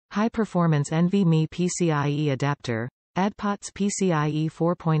High-Performance NVMe PCIe Adapter, Adpots PCIe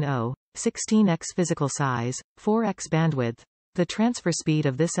 4.0, 16x physical size, 4x bandwidth. The transfer speed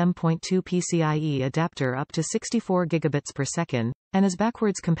of this M.2 PCIe adapter up to 64 gigabits per second, and is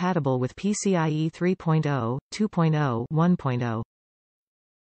backwards compatible with PCIe 3.0, 2.0, 1.0.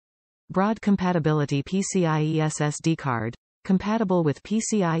 Broad Compatibility PCIe SSD Card, compatible with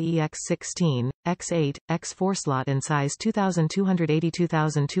PCIe X16, X8, X4 slot in size 2280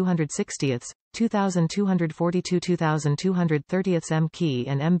 2260, 2242 2230 M-Key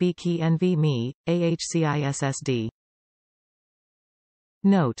and M&B-Key NVMe, AHCI SSD.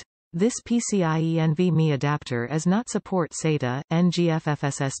 Note: this PCIe NVMe adapter does not support SATA, NGFF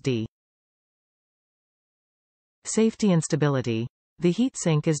SSD. Safety and stability. The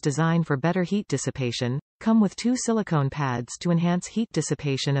heatsink is designed for better heat dissipation, come with 2 silicone pads to enhance heat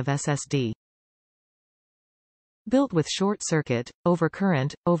dissipation of SSD. Built with short circuit, over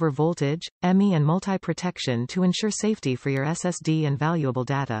current, over voltage, ME and multi-protection to ensure safety for your SSD and valuable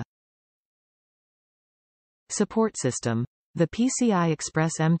data. Support system. The PCI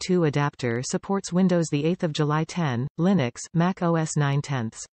Express M.2 adapter supports Windows 8 July 10, Linux, Mac OS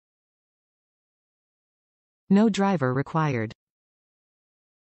 9/10. No driver required.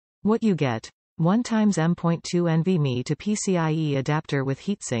 What you get: 1x M.2 NVMe to PCIe adapter with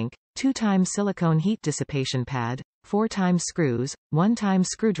heatsink, 2x silicone heat dissipation pad, 4x screws, 1x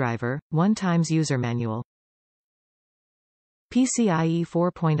screwdriver, 1x user manual. PCIe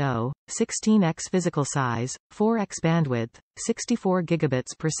 4.0, 16x physical size, 4x bandwidth, 64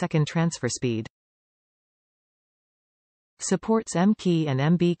 gigabits per second transfer speed. Supports M-Key and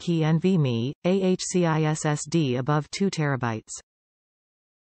M&B-Key NVMe, AHCI SSD above 2 TB.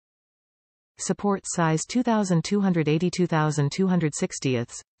 Supports size 2280 2260,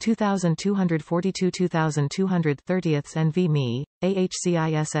 2242 2230 NVMe,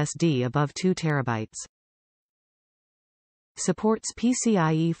 AHCI SSD above 2 TB. Supports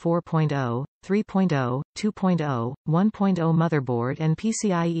PCIe 4.0, 3.0, 2.0, 1.0 motherboard and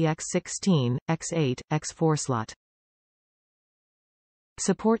PCIe X16, X8, X4 slot.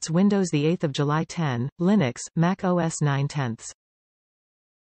 Supports Windows 8 July 10, Linux, Mac OS 9/10.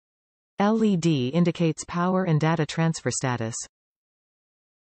 LED indicates power and data transfer status.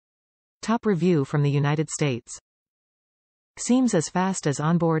 Top review from the United States. Seems as fast as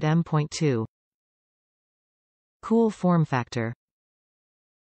onboard M.2. Cool form factor.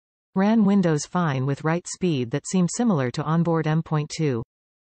 Ran Windows fine with write speed that seemed similar to onboard M.2.